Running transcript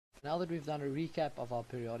Now that we've done a recap of our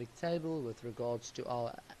periodic table with regards to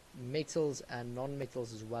our metals and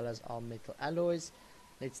non-metals as well as our metal alloys,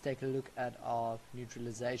 let's take a look at our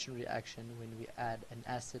neutralization reaction when we add an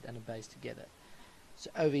acid and a base together.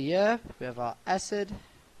 So over here we have our acid.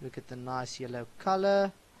 Look at the nice yellow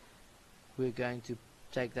color. We're going to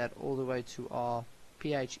take that all the way to our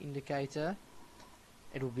pH indicator.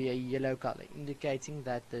 It will be a yellow color indicating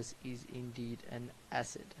that this is indeed an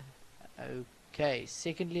acid. Okay,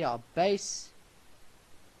 secondly, our base.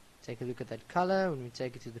 Take a look at that color. When we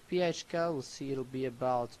take it to the pH scale, we'll see it'll be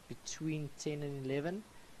about between 10 and 11.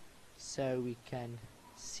 So we can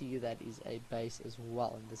see that is a base as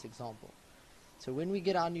well in this example. So when we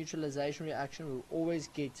get our neutralization reaction, we'll always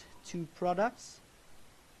get two products,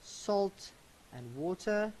 salt and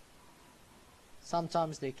water.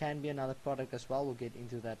 Sometimes there can be another product as well. We'll get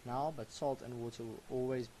into that now, but salt and water will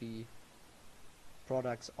always be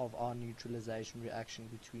products of our neutralization reaction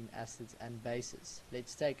between acids and bases.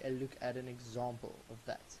 Let's take a look at an example of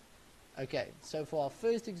that. Okay, so for our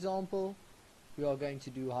first example, we are going to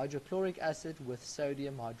do hydrochloric acid with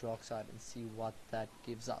sodium hydroxide and see what that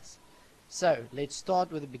gives us. So let's start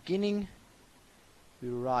with the beginning. We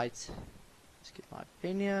write, let's get my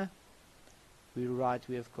pen here. We write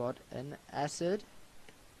we have got an acid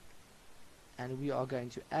and we are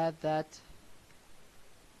going to add that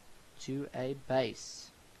to a base.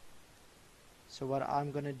 So what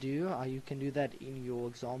I'm going to do, you can do that in your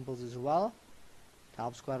examples as well. It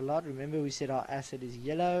helps quite a lot. Remember we said our acid is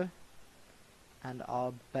yellow and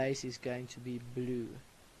our base is going to be blue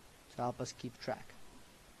to help us keep track.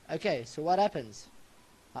 Okay, so what happens?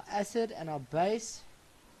 Our acid and our base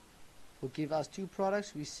will give us two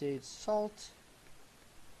products. We said salt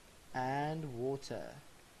and water.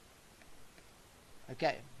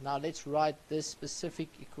 Okay, now let's write this specific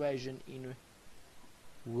equation in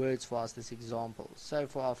words for us, this example. So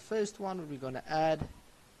for our first one, what we're going to add,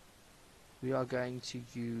 we are going to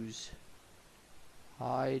use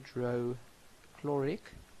hydrochloric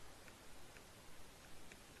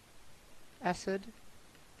acid,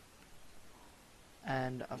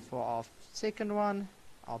 and for our second one,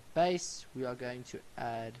 our base, we are going to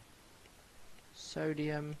add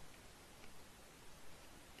sodium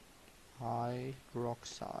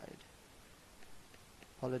hydroxide.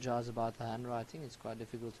 Apologize about the handwriting, it's quite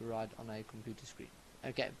difficult to write on a computer screen.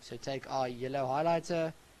 Okay, so take our yellow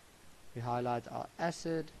highlighter, we highlight our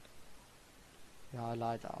acid, we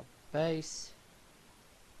highlight our base,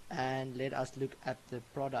 and let us look at the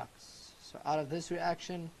products. So out of this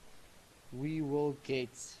reaction we will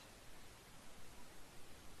get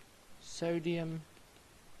sodium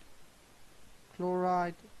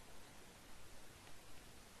chloride.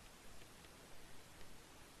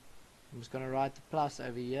 I'm just going to write the plus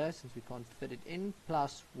over here since we can't fit it in,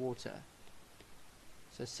 plus water.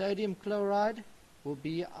 So sodium chloride will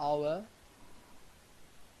be our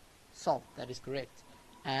salt, that is correct.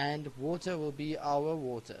 And water will be our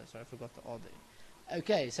water. Sorry, I forgot the R there.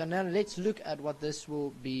 Okay, so now let's look at what this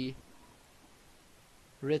will be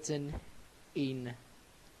written in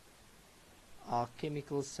our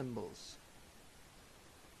chemical symbols.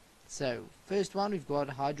 So first one, we've got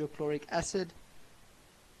hydrochloric acid.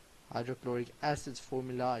 Hydrochloric acid's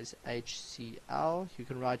formula is HCl. You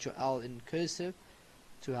can write your L in cursive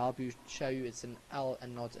to help you show you it's an L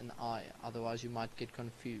and not an I, otherwise you might get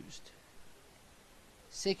confused.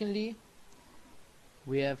 Secondly,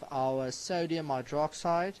 we have our sodium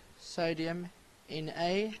hydroxide, sodium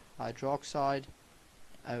Na, hydroxide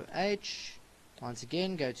OH. Once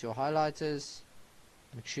again, go to your highlighters,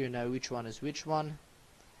 make sure you know which one is which one.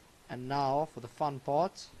 And now for the fun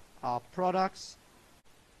part, our products.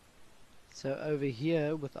 So over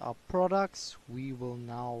here with our products, we will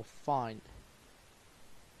now find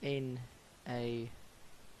NaCl,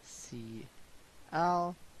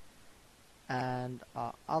 and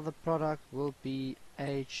our other product will be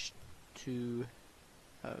H2O.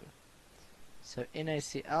 So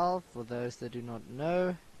NaCl, for those that do not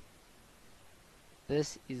know,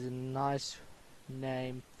 this is a nice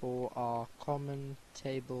name for our common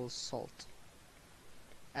table salt.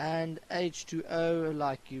 And H2O,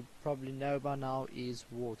 like you probably know by now, is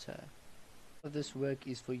water. This work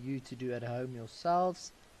is for you to do at home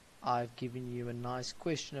yourselves. I've given you a nice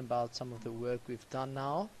question about some of the work we've done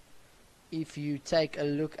now. If you take a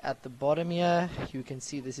look at the bottom here, you can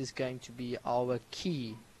see this is going to be our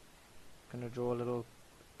key. I'm going to draw a little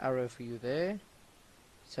arrow for you there.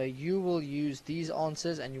 So you will use these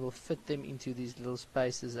answers and you will fit them into these little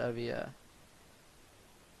spaces over here.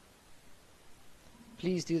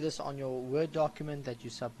 Please do this on your Word document that you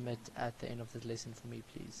submit at the end of the lesson for me,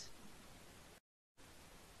 please.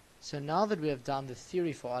 So now that we have done the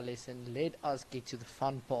theory for our lesson, let us get to the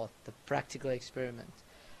fun part, the practical experiment.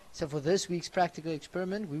 So for this week's practical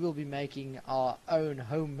experiment, we will be making our own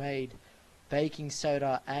homemade baking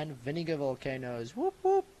soda and vinegar volcanoes. Whoop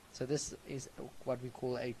whoop! So this is what we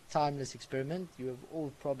call a timeless experiment. You have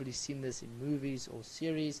all probably seen this in movies or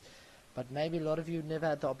series, but maybe a lot of you never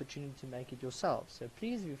had the opportunity to make it yourselves. So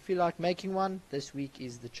please, if you feel like making one, this week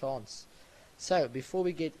is the chance. So before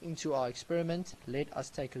we get into our experiment, let us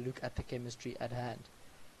take a look at the chemistry at hand.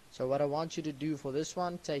 So what I want you to do for this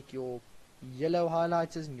one, take your yellow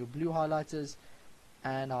highlighters and your blue highlighters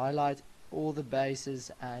and highlight all the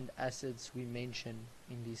bases and acids we mention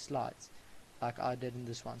in these slides, like I did in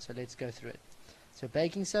this one. So let's go through it. So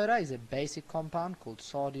baking soda is a basic compound called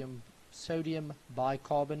sodium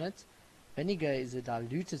bicarbonate. Vinegar is a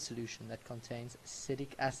diluted solution that contains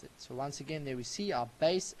acetic acid. So once again, there we see our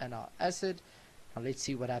base and our acid. Now let's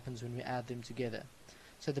see what happens when we add them together.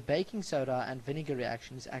 So the baking soda and vinegar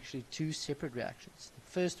reaction is actually two separate reactions.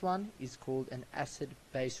 The first one is called an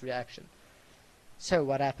acid-base reaction. So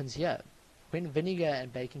what happens here? When vinegar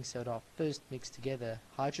and baking soda are first mixed together,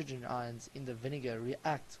 hydrogen ions in the vinegar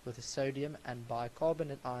react with the sodium and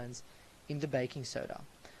bicarbonate ions in the baking soda.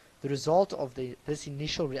 The result of this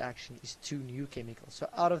initial reaction is two new chemicals. So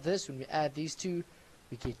out of this, when we add these two,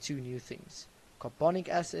 we get two new things. Carbonic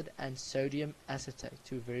acid and sodium acetate.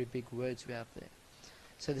 Two very big words we have there.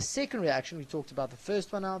 So the second reaction, we talked about the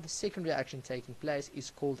first one now, the second reaction taking place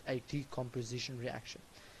is called a decomposition reaction.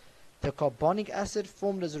 The carbonic acid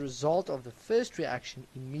formed as a result of the first reaction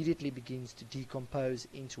immediately begins to decompose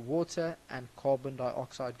into water and carbon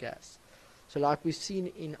dioxide gas. So like we've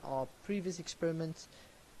seen in our previous experiments,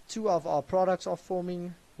 two of our products are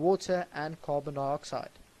forming water and carbon dioxide.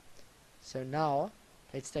 So now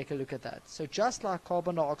let's take a look at that. So just like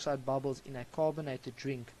carbon dioxide bubbles in a carbonated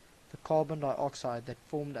drink, the carbon dioxide that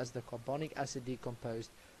formed as the carbonic acid decomposed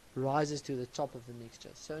rises to the top of the mixture.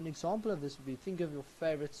 So an example of this would be, think of your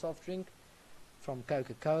favorite soft drink, from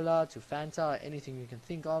Coca-Cola to Fanta, anything you can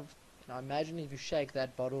think of. Now imagine if you shake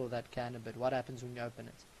that bottle or that can a bit, what happens when you open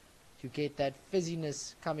it? You get that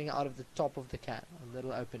fizziness coming out of the top of the can, a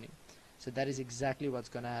little opening. So that is exactly what's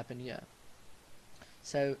going to happen here.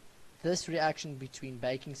 So this reaction between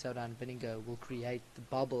baking soda and vinegar will create the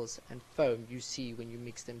bubbles and foam you see when you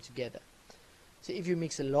mix them together. So if you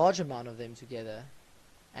mix a large amount of them together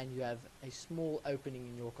and you have a small opening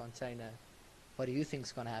in your container, what do you think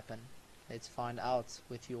is going to happen? Let's find out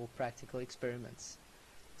with your practical experiments.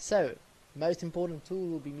 So most important tool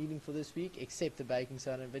we'll be needing for this week, except the baking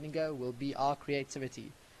soda and vinegar, will be our creativity.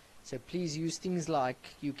 So please use things like,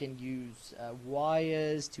 you can use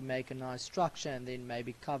wires to make a nice structure and then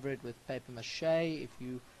maybe cover it with paper mache if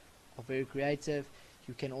you are very creative.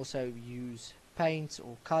 You can also use paints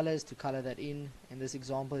or colors to color that in. In this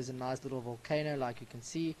example is a nice little volcano, like you can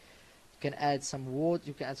see. You can add some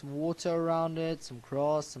water around it, some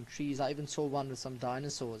grass, some trees. I even saw one with some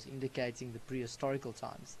dinosaurs indicating the prehistorical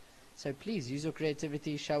times. So please use your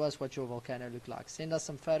creativity, show us what your volcano looks like. Send us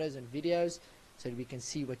some photos and videos so that we can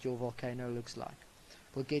see what your volcano looks like.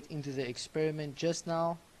 We'll get into the experiment just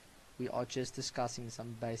now. We are just discussing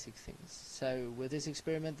some basic things. So with this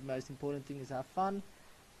experiment, the most important thing is have fun,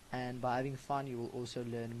 and by having fun you will also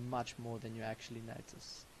learn much more than you actually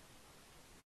notice.